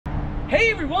Hey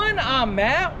everyone, I'm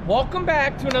Matt. Welcome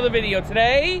back to another video.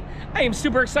 Today, I am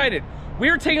super excited.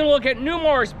 We're taking a look at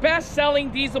Newmar's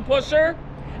best-selling diesel pusher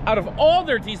out of all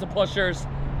their diesel pushers,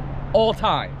 all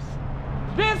times.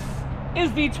 This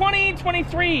is the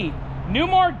 2023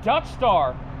 Newmar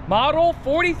Dutchstar model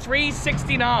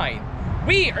 4369.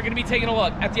 We are going to be taking a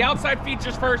look at the outside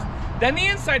features first, then the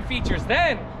inside features.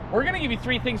 Then we're going to give you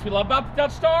 3 things we love about the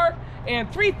Dutchstar and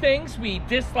 3 things we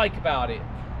dislike about it.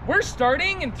 We're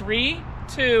starting in 3,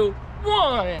 2,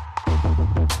 1.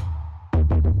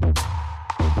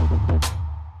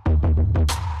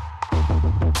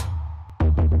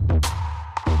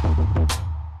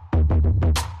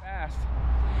 Fast.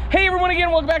 Hey everyone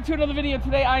again, welcome back to another video.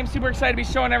 Today I am super excited to be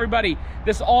showing everybody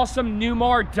this awesome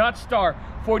Newmar Dutchstar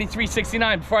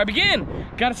 4369. Before I begin,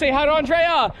 gotta say hi to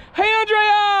Andrea. Hey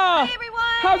Andrea! Hey everyone!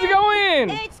 How's it going?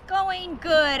 It's going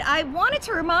good. I wanted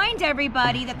to remind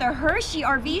everybody that the Hershey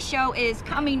RV show is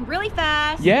coming really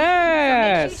fast.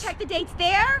 Yes! So make sure you check the dates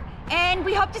there, and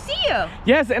we hope to see you.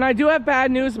 Yes, and I do have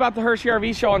bad news about the Hershey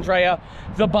RV show, Andrea.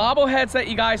 The bobbleheads that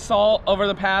you guys saw over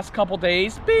the past couple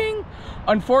days, bing!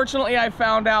 Unfortunately, I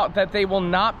found out that they will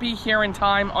not be here in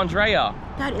time, Andrea.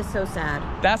 That is so sad.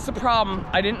 That's the problem.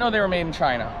 I didn't know they were made in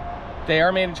China. They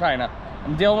are made in China.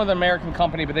 I'm dealing with an American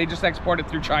company, but they just export it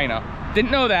through China.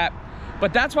 Didn't know that,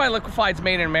 but that's why Liquefied's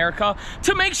made in America,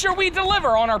 to make sure we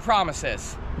deliver on our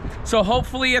promises. So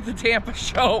hopefully at the Tampa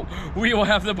show, we will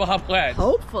have the bobbleheads.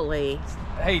 Hopefully.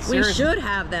 Hey, seriously. We should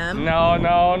have them. No.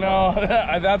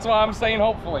 That's why I'm saying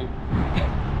hopefully.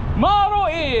 Model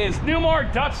is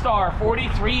Newmar Dutchstar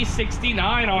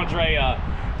 4369, Andrea.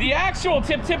 The actual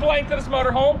tip length of this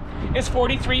motorhome is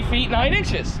 43 feet 9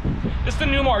 inches. This is the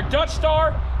Newmar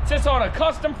Dutchstar. It sits on a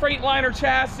custom Freightliner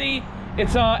chassis.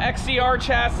 It's a XCR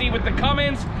chassis with the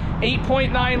Cummins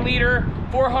 8.9 liter,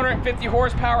 450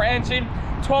 horsepower engine,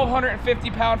 1,250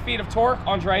 pound-feet of torque,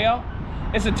 Andrea.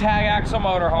 It's a tag axle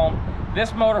motorhome. This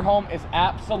motorhome is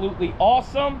absolutely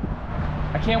awesome.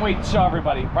 I can't wait to show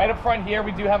everybody. Right up front here,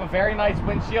 we do have a very nice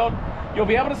windshield. You'll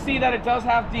be able to see that it does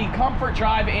have the comfort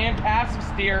drive and passive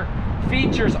steer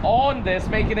features on this,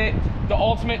 making it the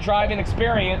ultimate driving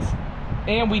experience.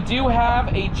 And we do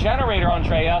have a generator,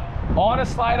 Andrea, on a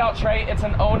slide-out tray. It's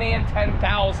an Onan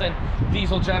 10,000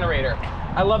 diesel generator.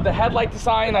 I love the headlight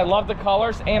design, I love the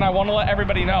colors, and I want to let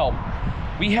everybody know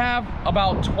we have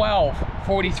about 12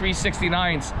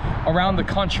 4369s around the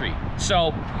country.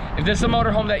 So if this is a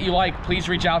motorhome that you like, please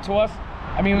reach out to us.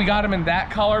 I mean, we got them in that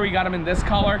color, we got them in this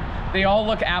color. They all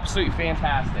look absolutely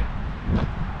fantastic.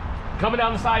 Coming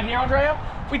down the side here, Andrea,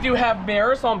 we do have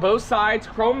mirrors on both sides,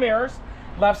 chrome mirrors,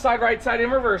 left side, right side,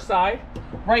 and reverse side.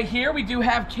 Right here, we do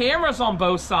have cameras on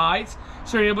both sides,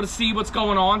 so you're able to see what's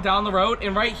going on down the road.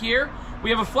 And right here,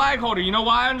 we have a flag holder. You know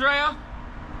why, Andrea?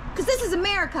 Because this is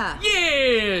America.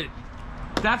 Yeah!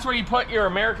 That's where you put your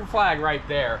American flag, right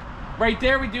there. Right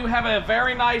there, we do have a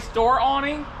very nice door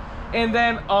awning, and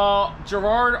then a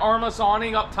Gerard armless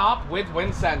awning up top with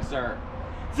wind sensor.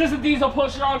 This is a diesel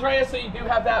pusher, Andrea, so you do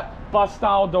have that bus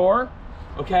style door,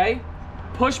 okay?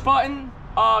 Push button,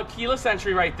 keyless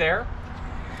entry right there.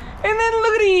 And then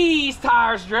look at these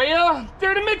tires, Andrea.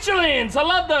 They're the Michelins, I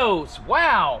love those.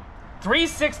 Wow,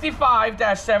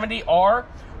 365-70R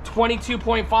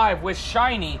 22.5 with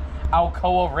shiny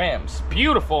Alcoa rims.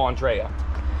 Beautiful, Andrea.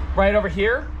 Right over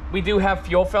here, we do have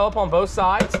fuel fill up on both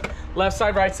sides. Left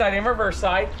side, right side, and reverse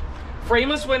side.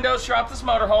 Frameless windows throughout this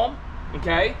motorhome,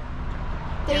 okay?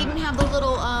 They even have the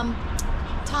little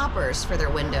toppers for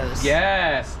their windows.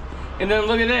 Yes. And then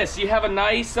look at this. You have a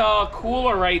nice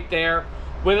cooler right there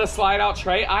with a slide out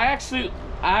tray. I actually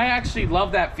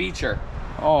love that feature.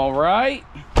 All right.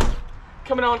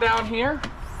 Coming on down here,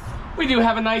 we do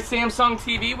have a nice Samsung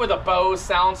TV with a Bose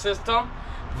sound system.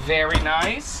 Very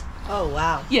nice. Oh,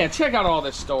 wow. Yeah, check out all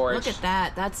this storage. Look at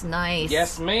that. That's nice.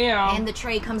 Yes, ma'am. And the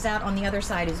tray comes out on the other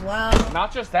side as well.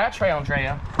 Not just that tray,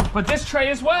 Andrea, but this tray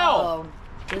as well. Oh,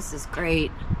 this is great.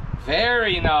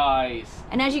 Very nice.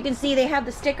 And as you can see, they have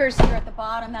the stickers here at the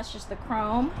bottom. That's just the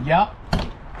chrome. Yep.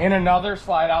 And another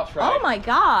slide out tray. Oh my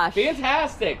gosh.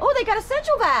 Fantastic. Oh, they got a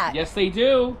central vac. Yes, they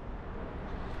do.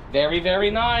 Very,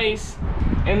 very nice.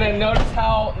 And then notice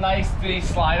how nice these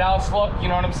slide outs look. You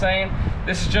know what I'm saying?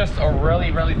 This is just a really,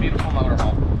 really beautiful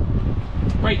motorhome.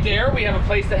 Right there, we have a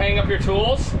place to hang up your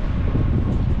tools.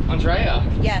 Andrea.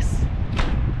 Yes.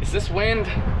 Is this wind?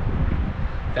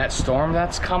 That storm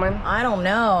that's coming? I don't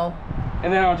know.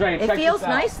 And then Andrea, check this out. It feels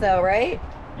nice though, right?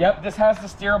 Yep, this has the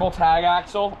steerable tag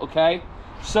axle, okay?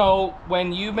 So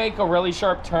when you make a really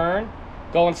sharp turn,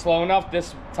 going slow enough,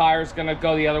 this tire is gonna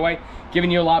go the other way,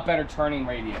 giving you a lot better turning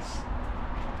radius.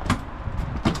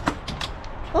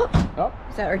 Oh,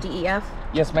 is that our DEF?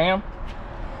 Yes, ma'am.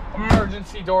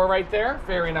 Emergency door right there,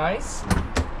 very nice.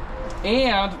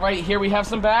 And right here we have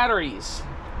some batteries.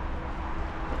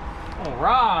 All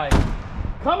right.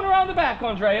 Coming around the back,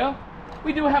 Andrea,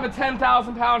 we do have a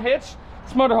 10,000 pound hitch.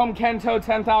 This motorhome can tow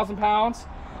 10,000 pounds.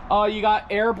 You got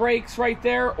air brakes right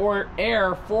there, or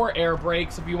air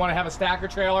brakes if you want to have a stacker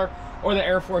trailer, or the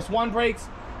Air Force One brakes.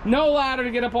 No ladder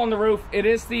to get up on the roof. It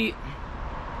is the,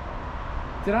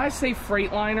 did I say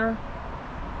Freightliner?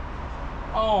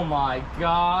 Oh my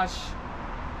gosh.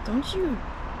 Don't you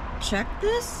check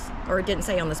this? Or it didn't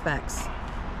say on the specs.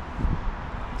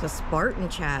 It's a Spartan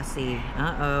chassis.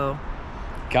 Uh-oh.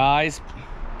 Guys.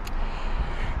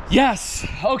 Yes.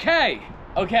 Okay.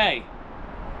 Okay.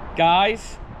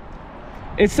 Guys.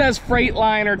 It says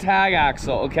Freightliner tag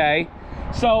axle, okay?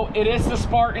 So it is the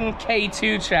Spartan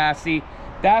K2 chassis.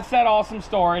 That's that awesome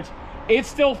storage. It's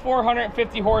still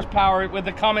 450 horsepower with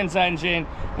the Cummins engine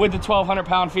with the 1,200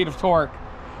 pound-feet of torque.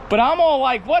 But I'm all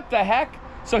like, what the heck?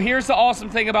 So here's the awesome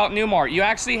thing about Newmar. You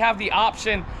actually have the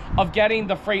option of getting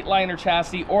the Freightliner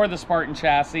chassis or the Spartan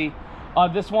chassis.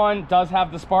 This one does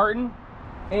have the Spartan,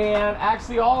 and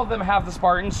actually all of them have the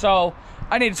Spartan. So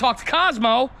I need to talk to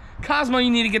Cosmo. Cosmo, you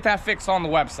need to get that fixed on the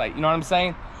website. You know what I'm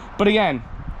saying? But again,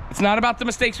 it's not about the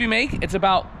mistakes we make. It's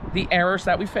about the errors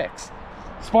that we fix.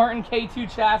 Spartan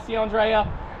K2 chassis,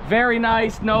 Andrea. Very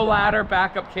nice. No ladder.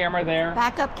 Backup camera there.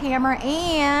 Backup camera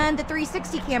and the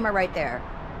 360 camera right there.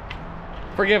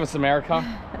 Forgive us, America.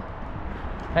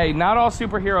 Hey, not all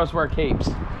superheroes wear capes.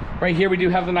 Right here we do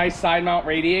have the nice side mount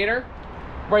radiator.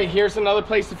 Right here's another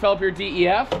place to fill up your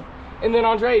DEF. And then,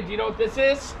 Andrea, do you know what this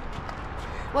is?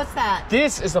 What's that?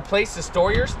 This is a place to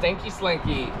store your stinky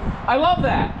slinky. I love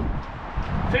that.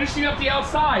 Finishing up the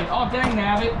outside. Oh, dang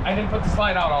nabbit. I didn't put the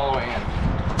slide out all the way in.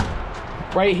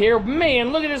 Right here,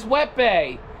 man, look at this wet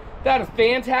bay. That is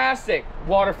fantastic.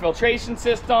 Water filtration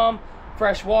system,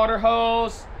 fresh water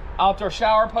hose, outdoor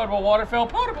shower, potable water fill,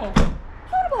 potable.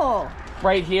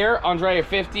 Right here, Andrea,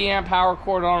 50 amp power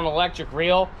cord on an electric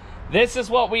reel. This is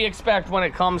what we expect when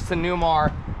it comes to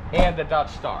Newmar and the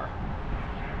Dutchstar.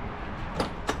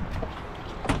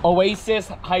 Oasis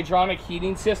hydronic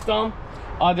heating system.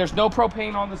 There's no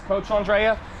propane on this coach,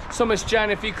 Andrea. So Miss Jen,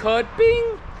 if you could,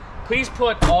 bing, please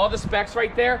put all the specs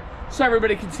right there so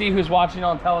everybody can see who's watching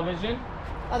on television.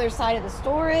 Other side of the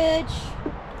storage.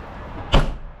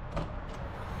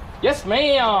 Yes,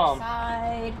 ma'am.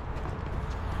 Side.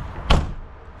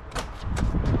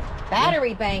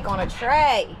 Battery bank on a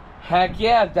tray. Heck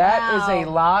yeah, that is Wow. a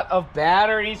lot of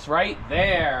batteries right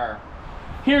there.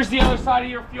 Here's the other side of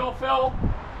your fuel fill.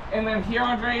 And then here,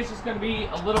 Andrea, is just going to be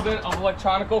a little bit of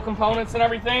electronical components and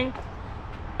everything.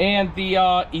 And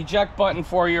the eject button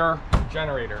for your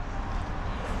generator.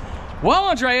 Well,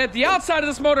 Andrea, the outside of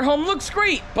this motorhome looks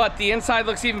great, but the inside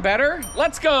looks even better.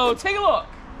 Let's go take a look.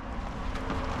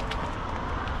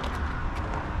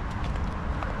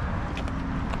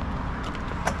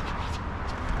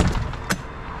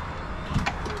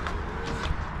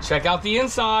 Check out the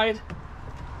inside.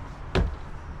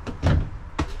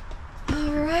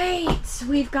 All right,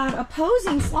 we've got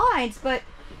opposing slides, but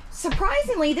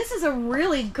surprisingly, this is a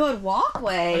really good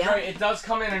walkway. Andrea, it does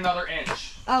come in another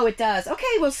inch. Oh, it does.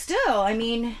 Okay, well, still, I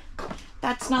mean,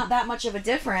 that's not that much of a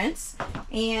difference.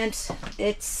 And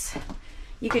it's,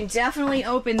 you can definitely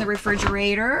open the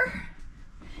refrigerator.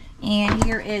 And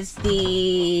here is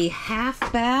the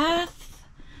half bath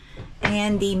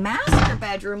and the master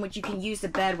bedroom, which you can use the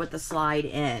bed with the slide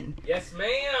in. Yes,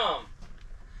 ma'am.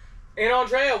 And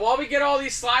Andrea, while we get all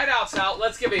these slide outs out,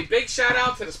 let's give a big shout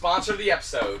out to the sponsor of the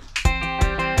episode.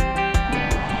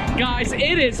 Guys,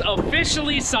 it is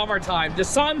officially summertime. The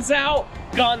sun's out,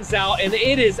 guns out, and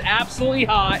it is absolutely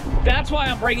hot. That's why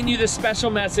I'm bringing you this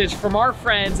special message from our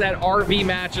friends at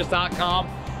RVmattress.com.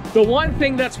 The one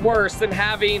thing that's worse than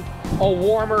having a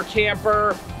warmer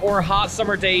camper or hot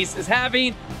summer days is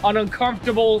having an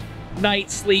uncomfortable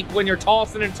night's sleep when you're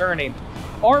tossing and turning.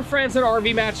 Our friends at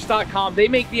RVmattress.com, they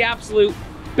make the absolute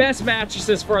best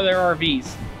mattresses for their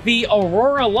RVs. The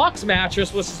Aurora Luxe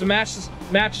mattress, which is the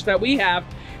mattress that we have,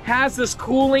 has this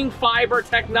cooling fiber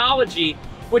technology,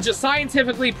 which is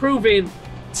scientifically proven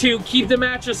to keep the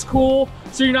mattress cool,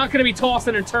 so you're not gonna be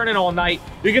tossing and turning all night.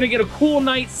 You're gonna get a cool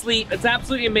night's sleep. It's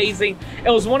absolutely amazing. It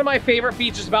was one of my favorite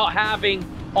features about having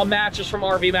a mattress from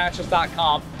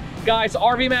RVmattress.com. Guys,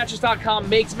 RVmattress.com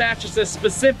makes mattresses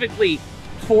specifically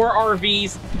for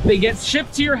RVs. They get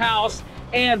shipped to your house,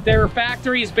 and their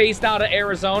factory is based out of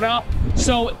Arizona.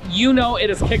 So you know it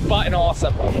is kick butt and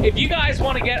awesome. If you guys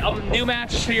want to get a new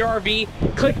mattress for your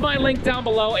RV, click my link down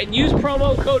below and use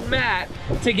promo code Matt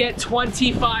to get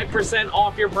 25%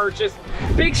 off your purchase.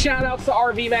 Big shout outs to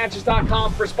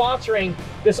RVmattress.com for sponsoring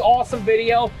this awesome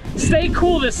video. Stay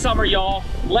cool this summer, y'all.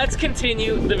 Let's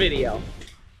continue the video.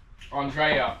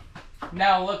 Andrea,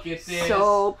 now look at this.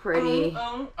 So pretty.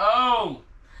 Oh,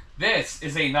 this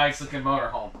is a nice looking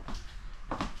motorhome.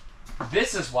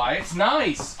 This is why it's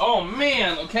nice. Oh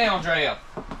man, okay, Andrea.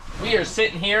 We are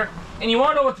sitting here, and you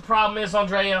wanna know what the problem is,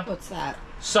 Andrea? What's that?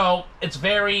 So, it's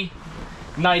very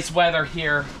nice weather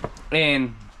here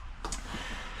in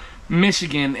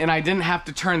Michigan, and I didn't have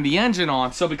to turn the engine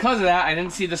on. So because of that, I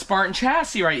didn't see the Spartan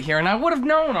chassis right here, and I would have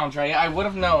known, Andrea, I would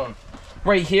have known.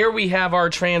 Right here, we have our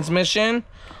transmission,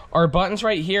 our buttons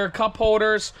right here, cup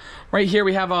holders. Right here,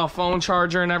 we have a phone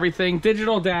charger and everything,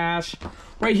 digital dash.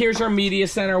 Right here's our media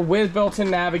center with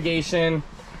built-in navigation.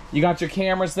 You got your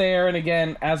cameras there, and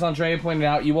again, as Andrea pointed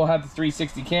out, you will have the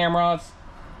 360 cameras,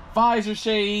 visor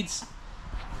shades,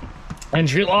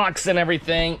 entry locks and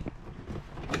everything.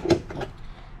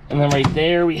 And then right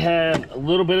there, we have a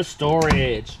little bit of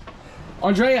storage.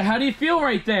 Andrea, how do you feel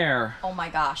right there? Oh my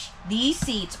gosh, these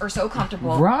seats are so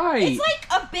comfortable. Right. It's like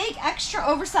a big extra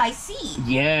oversized seat.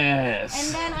 Yes.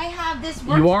 And then I have this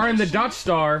workstation. You are in the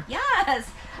Dutchstar. Yes.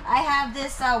 I have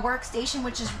this workstation,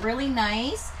 which is really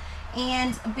nice.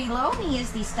 And below me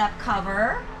is the step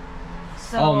cover.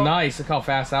 So, oh, nice. Look how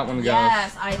fast that one goes.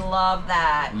 Yes, I love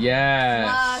that. Yes.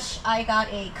 Plus, I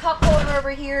got a cup holder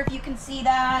over here, if you can see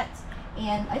that.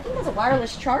 And I think that's a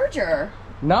wireless charger.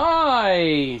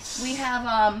 Nice. We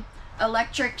have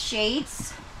electric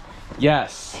shades.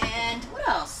 Yes. And what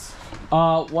else?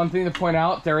 One thing to point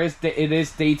out, it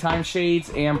is daytime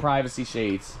shades and privacy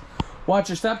shades. Watch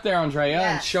your step there, Andrea,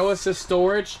 yes. and show us the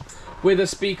storage with a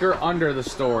speaker under the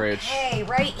storage. Okay,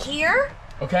 right here.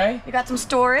 Okay. You got some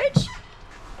storage.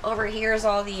 Over here is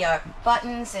all the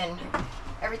buttons and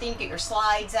everything. Get your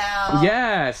slides out.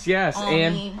 Yes, yes,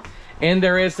 and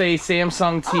there is a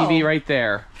Samsung TV right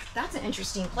there. That's an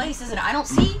interesting place, isn't it? I don't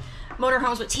see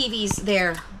motorhomes with TVs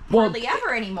there hardly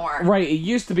ever anymore. Right, it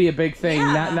used to be a big thing.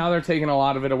 Yeah. Now they're taking a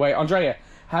lot of it away. Andrea,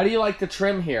 how do you like the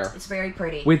trim here? It's very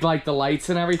pretty. With like the lights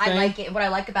and everything? I like it. What I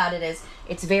like about it is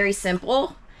it's very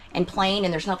simple and plain,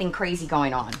 and there's nothing crazy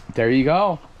going on. There you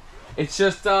go. It's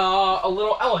just a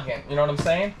little elegant, you know what I'm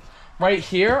saying? Right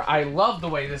here, I love the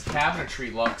way this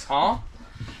cabinetry looks, huh?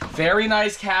 Very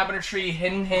nice cabinetry,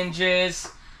 hidden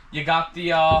hinges. You got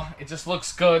the, it just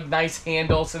looks good, nice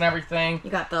handles and everything. You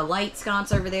got the light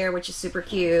sconce over there, which is super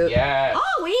cute. Yes.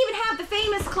 Oh, we even have the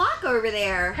famous clock over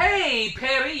there. Hey,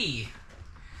 Perry!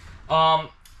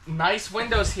 Nice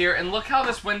windows here, and look how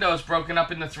this window is broken up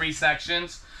into 3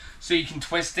 sections, so you can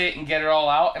twist it and get it all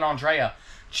out. And Andrea,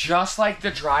 just like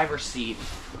the driver's seat.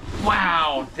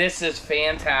 Wow, this is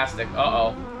fantastic.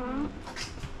 Uh-oh.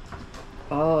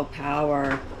 Oh,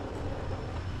 power.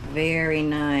 Very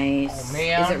nice. Oh,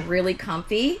 man. Is it really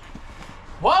comfy?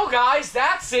 Well, guys,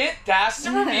 that's it. That's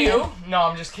the review. No,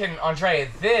 I'm just kidding. Andrea,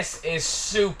 this is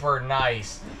super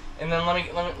nice. And then let me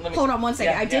hold on one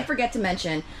second. Yeah, I did forget to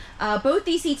mention, both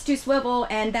these seats do swivel,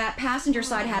 and that passenger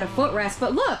side had a footrest.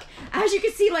 But look, as you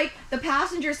can see, like the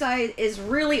passenger side is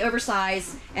really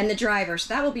oversized, and the driver,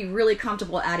 so that will be really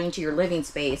comfortable adding to your living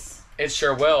space. It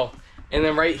sure will. And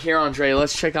then right here, Andrea,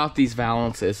 let's check out these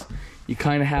valances. You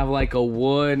kind of have like a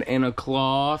wood and a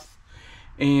cloth,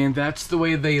 and that's the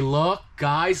way they look.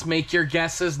 Guys, make your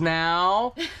guesses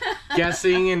now.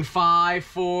 Guessing in 5,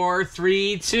 4,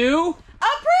 3, 2.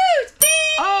 Approved! Ding!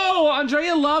 Oh,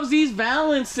 Andrea loves these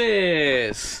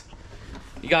valances.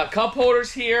 You got cup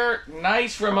holders here.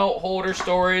 Nice remote holder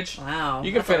storage. Wow.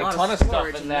 You can fit a ton of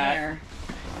stuff in that. There.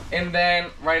 And then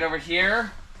right over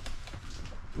here,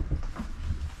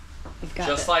 Got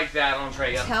just like that,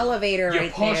 Andrea. Televator right there. You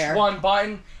push one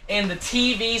button, and the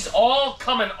TV's all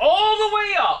coming all the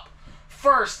way up.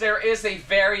 First, there is a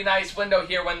very nice window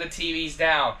here when the TV's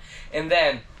down. And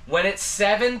then, when it's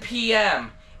 7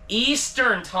 p.m.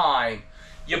 Eastern time,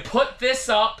 you put this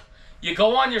up, you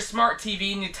go on your smart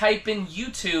TV, and you type in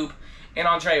YouTube. And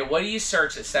Andrea, what do you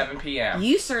search at 7 p.m.?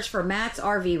 You search for Matt's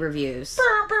RV reviews.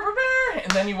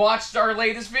 And then you watched our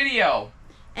latest video.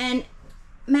 And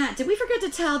Matt, did we forget to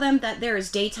tell them that there is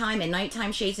daytime and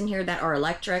nighttime shades in here that are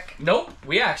electric? Nope,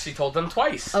 we actually told them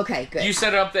twice. Okay, good. You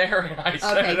said it up there, and I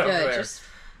said it over there. Just...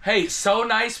 Hey, so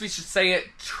nice, we should say it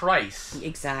trice.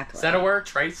 Exactly. Is that a word,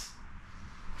 trace?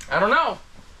 I don't know.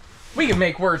 We can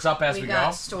make words up as we go. We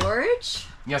got storage.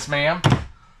 Yes, ma'am.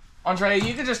 Andrea,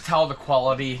 you can just tell the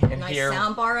quality in nice here. Nice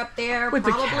sound bar up there. With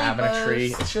the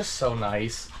cabinetry. It's just so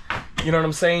nice. You know what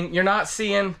I'm saying? You're not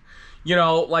seeing You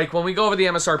know, like when we go over the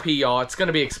MSRP, y'all, it's going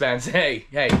to be expensive. Hey,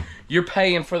 you're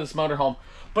paying for this motorhome,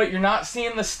 but you're not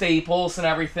seeing the staples and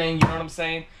everything. You know what I'm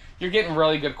saying? You're getting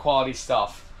really good quality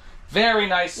stuff. Very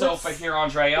nice sofa here,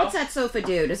 Andrea. What's that sofa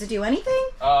do? Does it do anything?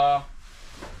 Yeah,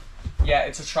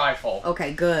 it's a trifold.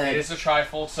 Okay, good. It is a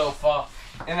trifold sofa.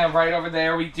 And then right over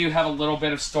there, we do have a little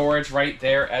bit of storage right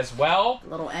there as well.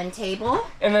 Little end table.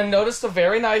 And then notice the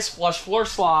very nice flush floor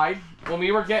slide. When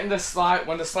we were getting this slide,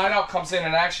 when the slide out comes in,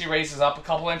 it actually raises up a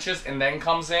couple inches and then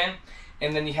comes in.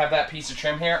 And then you have that piece of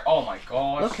trim here. Oh my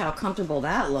gosh. Look how comfortable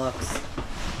that looks.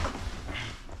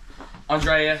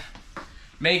 Andrea,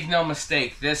 make no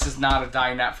mistake, this is not a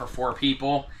dinette for 4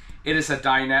 people. It is a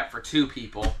dinette for 2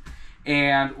 people.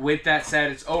 And with that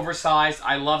said, it's oversized.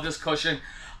 I love this cushion.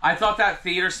 I thought that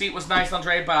theater seat was nice,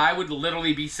 Andrea, but I would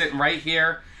literally be sitting right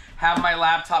here, have my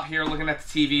laptop here looking at the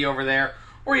TV over there,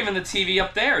 or even the TV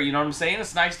up there. You know what I'm saying?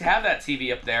 It's nice to have that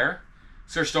TV up there.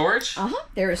 Is there storage? Uh-huh.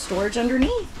 There is storage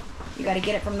underneath. You got to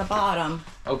get it from the bottom.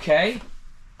 Okay.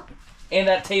 And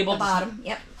that table... The bottom,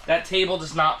 yep. That table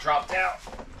does not drop down.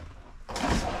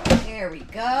 There we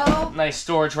go. Nice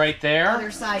storage right there. Other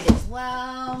side as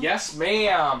well. Yes,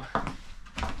 ma'am.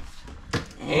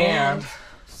 And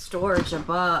storage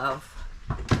above.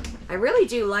 I really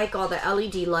do like all the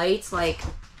LED lights, like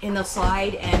in the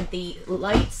slide, and the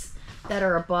lights that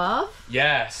are above.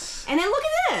 Yes. And then look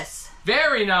at this.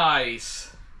 Very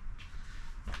nice.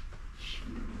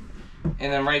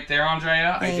 And then right there,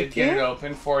 Andrea, I did get it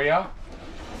open for you.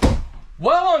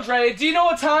 Well, Andrea, do you know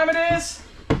what time it is?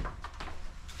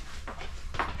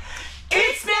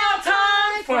 It's now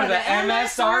time for the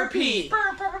MSRP.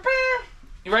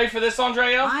 You ready for this,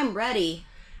 Andrea? I'm ready.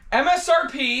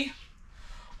 MSRP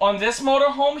on this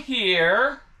motorhome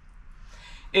here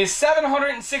is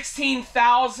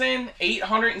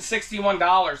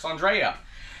 $716,861, Andrea.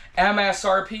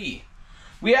 MSRP.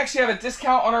 We actually have a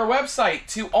discount on our website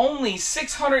to only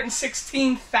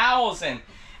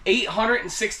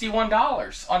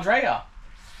 $616,861, Andrea.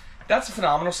 That's a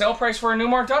phenomenal sale price for a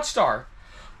Newmar Dutchstar.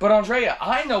 But Andrea,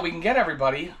 I know we can get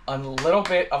everybody a little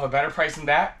bit of a better price than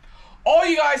that. All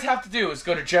you guys have to do is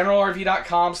go to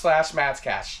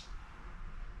generalrv.com/MattsCash.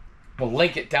 We'll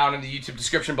link it down in the YouTube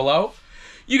description below.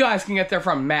 You guys can get there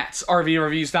from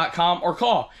mattsrvreviews.com or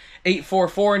call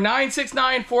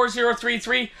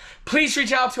 844-969-4033. Please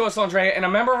reach out to us, Andrea, and a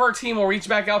member of our team will reach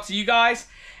back out to you guys,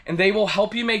 and they will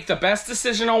help you make the best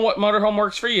decision on what motorhome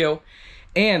works for you,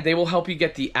 and they will help you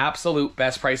get the absolute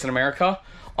best price in America.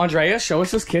 Andrea, show us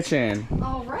this kitchen.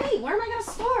 All right, where am I going to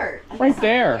start? Right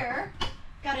there. Here.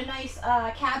 Got a nice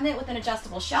cabinet with an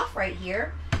adjustable shelf right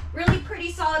here. Really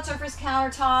pretty solid surface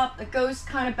countertop. It goes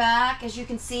kind of back, as you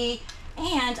can see.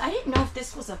 And I didn't know if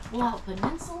this was a pull-out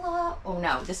peninsula. Oh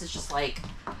no, this is just like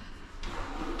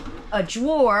a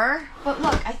drawer. But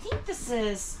look, I think this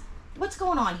is... What's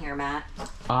going on here, Matt?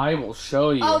 I will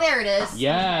show you. Oh, there it is.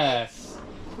 Yes.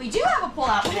 We do have a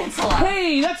pull-out peninsula.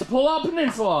 Hey, that's a pull-out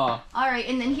peninsula. All right,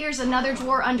 and then here's another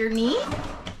drawer underneath.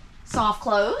 Soft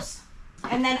close.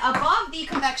 And then above the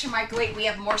convection microwave, we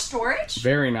have more storage.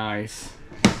 Very nice.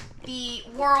 The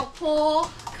Whirlpool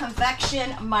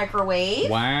convection microwave.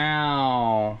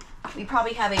 Wow. We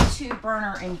probably have a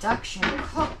 2-burner induction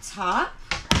cooktop.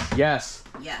 Yes.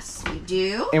 Yes, we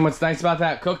do. And what's nice about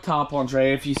that cooktop,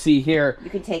 Andrea, if you see here. You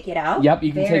can take it out. Yep,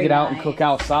 you can take it out and cook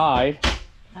outside.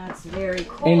 That's very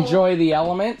cool. Enjoy the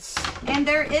elements. And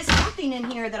there is something in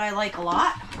here that I like a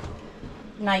lot.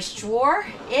 Nice drawer.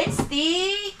 It's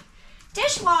the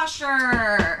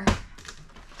dishwasher.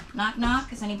 Knock,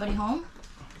 knock. Is anybody home?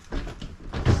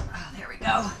 Oh, there we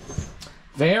go.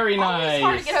 Very nice. It's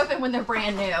hard to get open when they're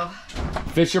brand new.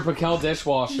 Fisher-Paykel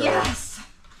dishwasher. Yes.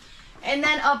 And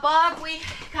then above we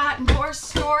got more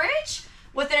storage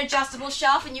with an adjustable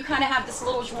shelf, and you kind of have this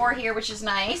little drawer here, which is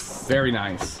nice. Very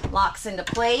nice. Locks into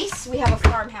place. We have a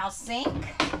farmhouse sink.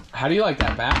 How do you like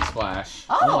that backsplash?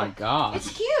 Oh my gosh. It's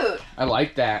cute. I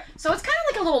like that. So it's kind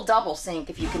of like a little double sink,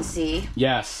 if you can see.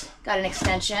 Yes. Got an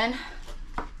extension.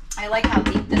 I like how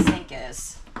deep the sink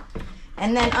is.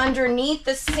 And then underneath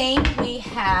the sink, we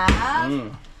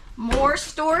have more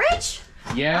storage.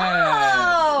 Yeah.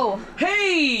 Oh!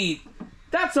 Hey!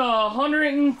 That's a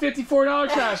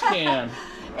 $154 trash can.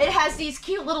 It has these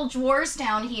cute little drawers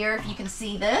down here, if you can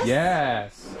see this.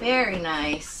 Yes. Very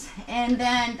nice. And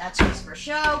then that's just for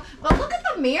show. But look at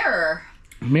the mirror.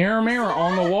 Mirror, mirror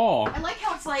on the wall. I like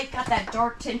how it's like got that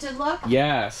dark tinted look.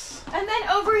 Yes. And then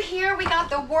over here we got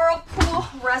the Whirlpool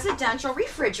residential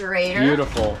refrigerator.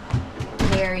 Beautiful.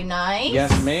 Very nice.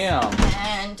 Yes, ma'am.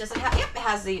 And does it have? Yep, it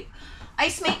has the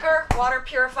ice maker, water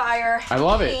purifier. I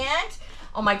love it. And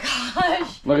oh my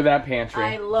gosh. Look at that pantry.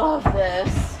 I love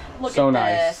this. Look So at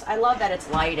nice. this. I love that it's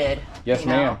lighted. Yes,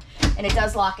 ma'am. And it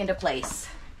does lock into place.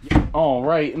 All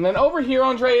right, and then over here,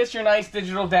 Andreas, your nice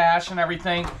digital dash and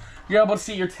everything. You're able to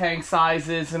see your tank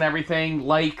sizes and everything,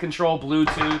 light control,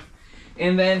 Bluetooth.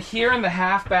 And then here in the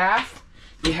half bath,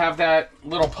 you have that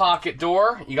little pocket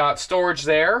door. You got storage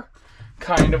there,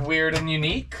 kind of weird and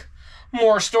unique.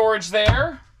 More storage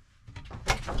there.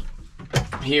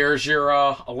 Here's your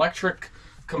electric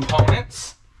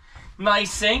components.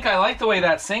 Nice sink. I like the way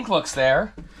that sink looks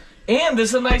there. And this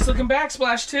is a nice looking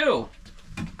backsplash too.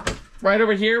 Right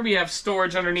over here, we have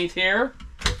storage underneath here.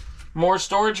 More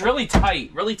storage, really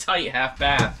tight half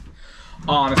bath,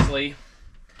 honestly.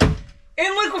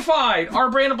 And liquefied, our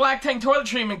brand of black tank toilet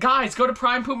treatment. Guys, go to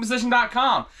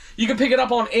primepoopposition.com. You can pick it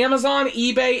up on Amazon,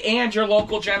 eBay, and your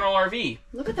local general RV.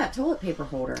 Look at that toilet paper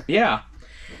holder. Yeah.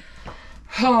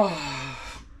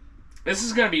 This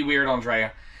is going to be weird,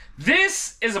 Andrea.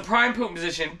 This is a prime poop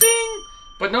position. Bing!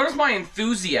 But notice my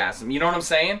enthusiasm. You know what I'm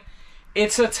saying?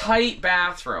 It's a tight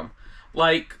bathroom.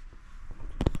 Like...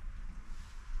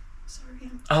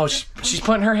 Sorry. Oh, she's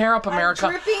putting her hair up,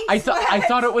 America. I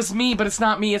thought it was me, but it's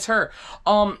not me, it's her.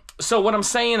 So what I'm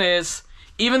saying is,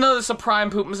 even though this is a prime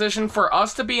poop position, for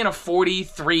us to be in a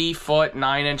 43-foot,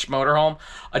 9-inch motorhome,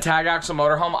 a tag axle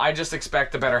motorhome, I just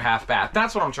expect a better half bath.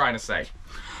 That's what I'm trying to say.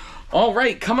 All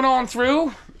right, coming on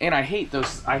through, and I hate those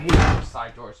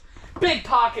side doors. Big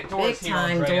pocket doors here,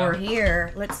 Big time door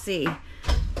here. Let's see.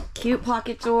 Cute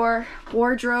pocket door,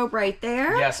 wardrobe right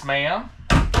there. Yes, ma'am.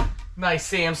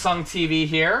 Nice Samsung TV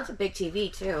here. It's a big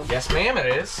TV too. Yes, ma'am, it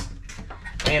is.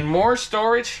 And more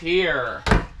storage here.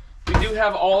 We do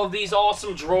have all of these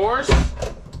awesome drawers.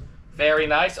 Very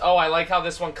nice. Oh, I like how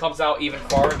this one comes out even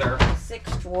farther.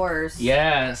 6 drawers.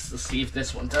 Yes. Let's see if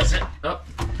this one does it. Oh.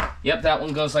 Yep, that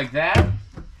one goes like that.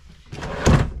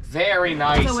 Very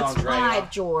nice, So it's Andrea.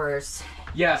 5 drawers.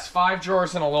 Yes, 5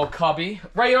 drawers and a little cubby.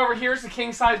 Right over here is the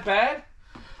king-size bed.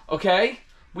 Okay.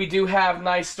 We do have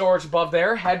nice storage above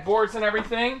there. Headboards and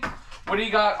everything. What do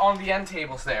you got on the end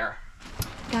tables there?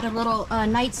 Got a little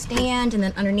nightstand, and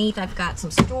then underneath I've got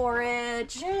some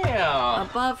storage. Yeah.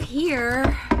 Above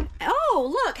here,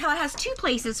 oh, look how it has 2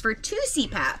 places for 2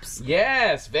 CPAPs.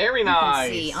 Yes, very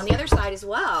nice. You can see on the other side as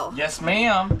well. Yes,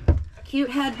 ma'am.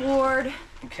 Cute headboard.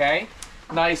 Okay.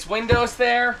 Nice windows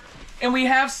there. And we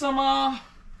have some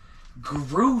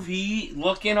groovy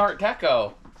looking Art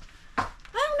Deco. I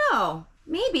don't know.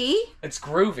 Maybe. It's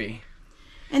groovy.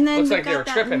 And then Looks we've like they got were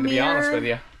that tripping, to be honest mirror. with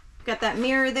you. Got that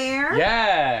mirror there.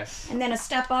 Yes. And then a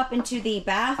step up into the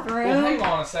bathroom. Well, hang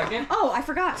on a second. Oh, I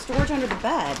forgot. Storage under the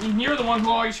bed. You're the one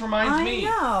who always reminds me. I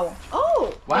know.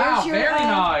 Oh. Wow, there's your, very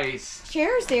nice.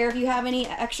 chairs there if you have any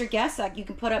extra guests that you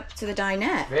can put up to the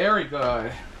dinette. Very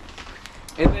good.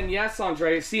 And then, yes,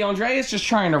 Andrea. See, Andrea is just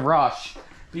trying to rush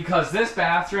because this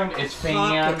bathroom is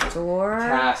Pocket door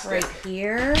fantastic. right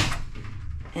here.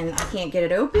 And I can't get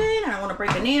it open. I don't want to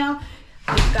break a nail.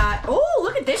 We've got, oh,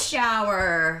 look at this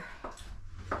shower.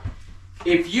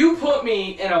 If you put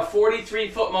me in a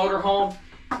 43-foot motorhome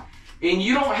and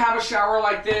you don't have a shower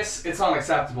like this, it's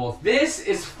unacceptable. This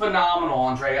is phenomenal,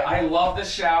 Andrea. I love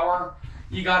this shower.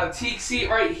 You got a teak seat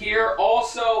right here.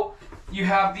 Also, you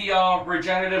have the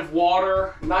regenerative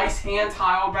water. Nice hand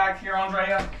tile back here,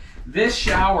 Andrea. This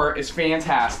shower is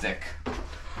fantastic.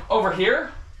 Over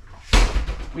here,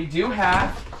 we do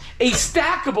have a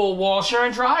stackable washer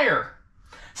and dryer.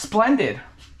 Splendid.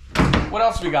 What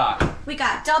else we got? We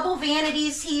got double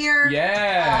vanities here.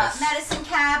 Yes. Medicine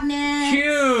cabinets.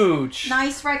 Huge.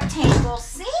 Nice rectangle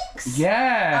sinks.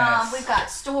 Yes. We've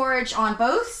got storage on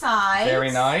both sides.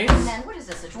 Very nice. And then, what is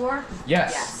this, a drawer?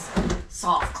 Yes. Yes.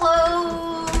 Soft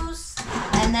close.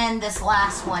 And then this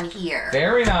last one here.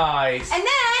 Very nice. And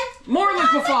then, More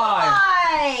liquefied.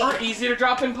 liquefied. Or easy to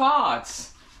drop in pots.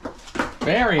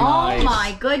 Very nice. Oh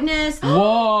my goodness.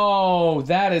 Whoa,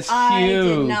 that is huge. I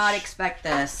did not expect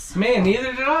this. Man,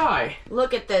 neither did I.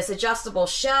 Look at this. Adjustable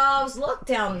shelves. Look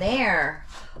down there.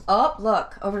 Oh,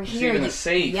 look. Over here. even a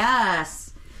safe.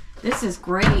 Yes. This is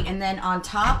great. And then on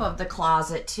top of the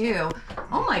closet, too.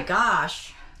 Oh my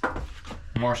gosh.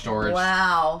 More storage.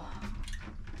 Wow.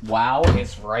 Wow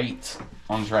is right,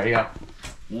 Andrea.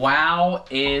 Wow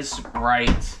is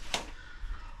right.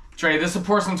 Trey, this is a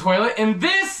porcelain toilet, and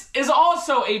this is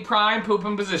also a prime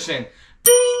pooping position.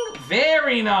 Ding!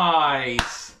 Very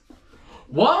nice.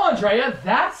 Well, Andrea,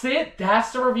 that's it.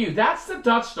 That's the review. That's the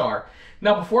Dutchstar.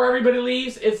 Now, before everybody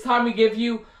leaves, it's time to give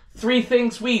you 3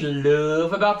 things we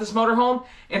love about this motorhome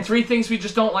and 3 things we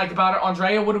just don't like about it.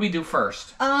 Andrea, what do we do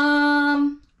first?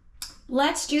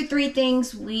 Let's do 3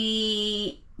 things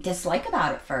we dislike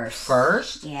about it first.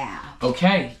 First? Yeah.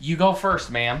 Okay, you go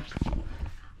first, ma'am.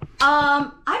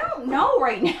 I don't know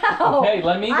right now. Okay,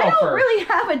 let me go I don't first. really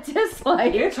have a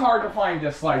dislike. It's hard to find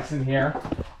dislikes in here.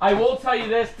 I will tell you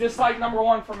this, dislike number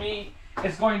one for me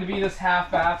is going to be this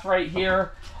half bath right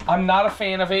here. I'm not a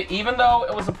fan of it, even though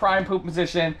it was a prime poop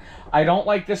position. I don't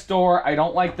like this door. I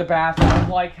don't like the bath. I don't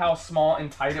like how small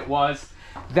and tight it was.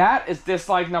 That is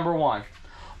dislike number one.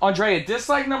 Andrea,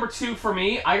 dislike number two for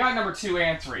me, I got number 2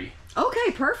 and 3.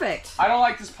 Okay, perfect. I don't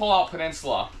like this pull-out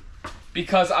peninsula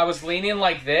because I was leaning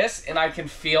like this and I can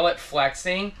feel it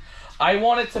flexing. I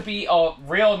want it to be a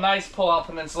real nice pull-out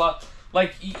peninsula.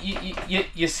 Like,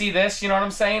 you see this, you know what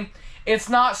I'm saying? It's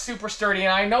not super sturdy,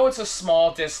 and I know it's a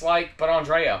small dislike, but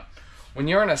Andrea, when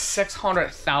you're in a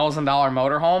 $600,000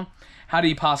 motorhome, how do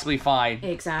you possibly find?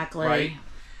 Exactly. Right?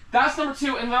 That's number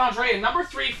 2, and then Andrea, number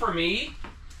 3 for me,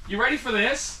 you ready for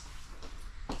this?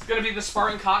 It's going to be the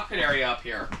Spartan cockpit area up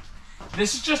here.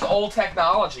 This is just old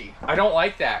technology. I don't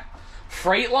like that.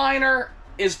 Freightliner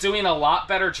is doing a lot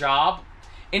better job,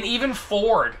 and even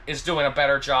Ford is doing a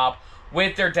better job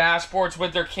with their dashboards,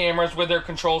 with their cameras, with their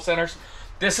control centers.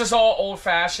 This is all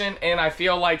old-fashioned, and I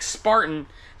feel like Spartan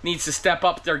needs to step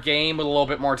up their game with a little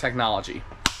bit more technology.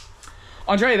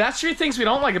 Andrea, that's 3 things we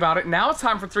don't like about it. Now it's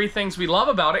time for 3 things we love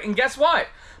about it, and guess what?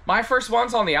 My first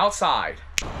one's on the outside.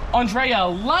 Andrea,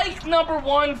 like number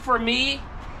 1 for me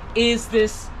is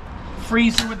this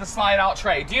freezer with the slide-out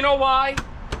tray. Do you know why?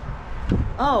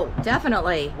 Oh,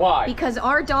 definitely. Why? Because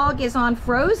our dog is on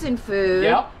frozen food.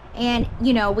 Yep. And,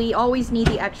 you know, we always need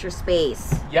the extra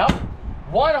space. Yep.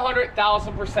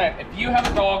 100,000%. If you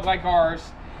have a dog like ours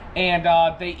and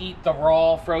they eat the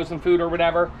raw frozen food or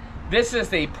whatever, this is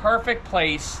the perfect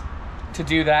place to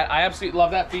do that. I absolutely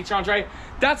love that feature, Andre.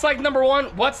 That's like number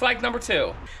 1. What's like number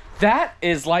 2? That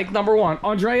is like number 1.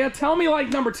 Andrea, tell me like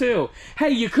number 2.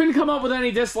 Hey, you couldn't come up with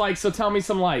any dislikes, so tell me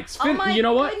some likes. Oh my you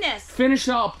know what? goodness. Finish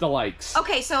up the likes.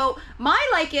 Okay, so my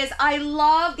like is I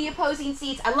love the opposing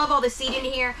seats. I love all the seat in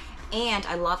here, and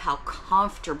I love how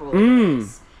comfortable it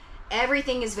is.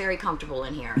 Everything is very comfortable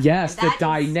in here. Yes, the And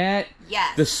that is- dinette,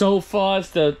 Yes. the sofas,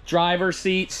 the driver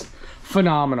seats,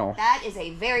 phenomenal. That is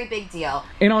a very big deal.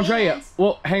 And Andrea,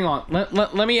 well, hang on.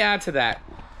 Let me add to that.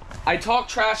 I talk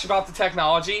trash about the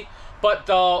technology, but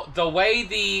the way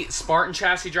the Spartan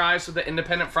chassis drives with the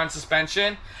independent front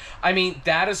suspension, I mean,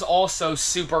 that is also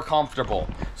super comfortable.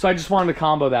 So I just wanted to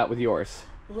combo that with yours.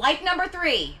 Like number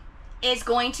 3 is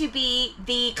going to be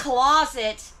the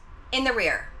closet in the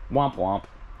rear. Womp womp.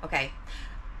 Okay.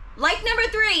 Like number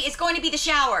 3 is going to be the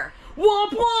shower. Womp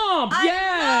womp! I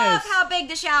Yes! love how big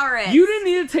the shower is. You didn't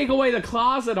need to take away the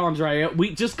closet, Andrea.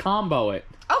 We just combo it.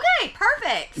 Okay,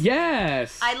 perfect.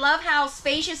 Yes! I love how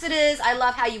spacious it is. I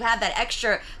love how you have that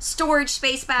extra storage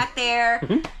space back there.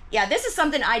 Yeah, this is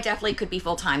something I definitely could be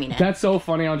full-timing in. That's so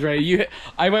funny, Andrea.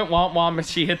 I went womp womp and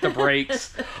she hit the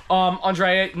brakes.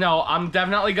 Andrea, no, I'm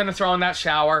definitely going to throw in that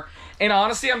shower. And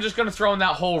honestly, I'm just going to throw in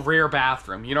that whole rear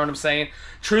bathroom. You know what I'm saying?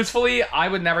 Truthfully, I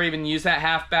would never even use that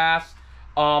half bath.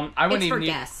 I wouldn't It's for even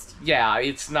guests. Yeah,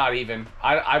 it's not even.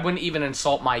 I wouldn't even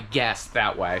insult my guest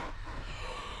that way.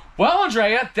 Well,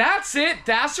 Andrea, that's it.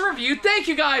 That's the review. Thank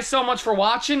you guys so much for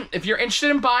watching. If you're interested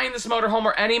in buying this motorhome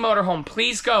or any motorhome,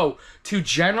 please go to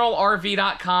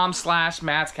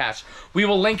generalrv.com/MattsCash. We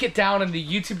will link it down in the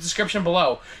YouTube description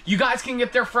below. You guys can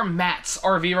get there from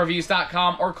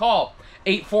mattsrvreviews.com or call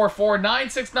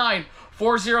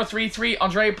 844-969-4033.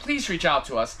 Andrea, please reach out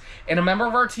to us. And a member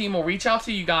of our team will reach out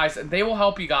to you guys, and they will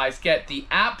help you guys get the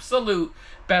absolute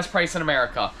best price in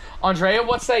America. Andrea,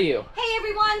 what say you? Hey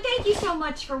everyone, thank you so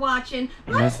much for watching.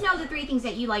 Let us know the 3 things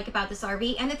that you like about this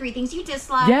RV and the 3 things you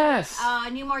dislike. Yes.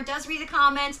 Newmar does read the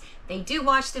comments. They do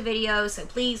watch the videos, so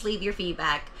please leave your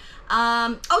feedback.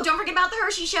 Oh, don't forget about the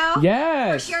Hershey Show.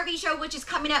 Yes. Hershey RV Show, which is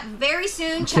coming up very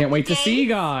soon. Check Can't wait the to see you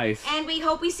dates, guys. And we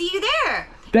hope we see you there.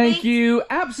 Thank you,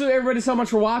 absolutely everybody, so much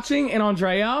for watching. And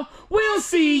Andrea, we'll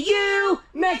see you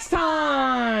next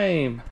time.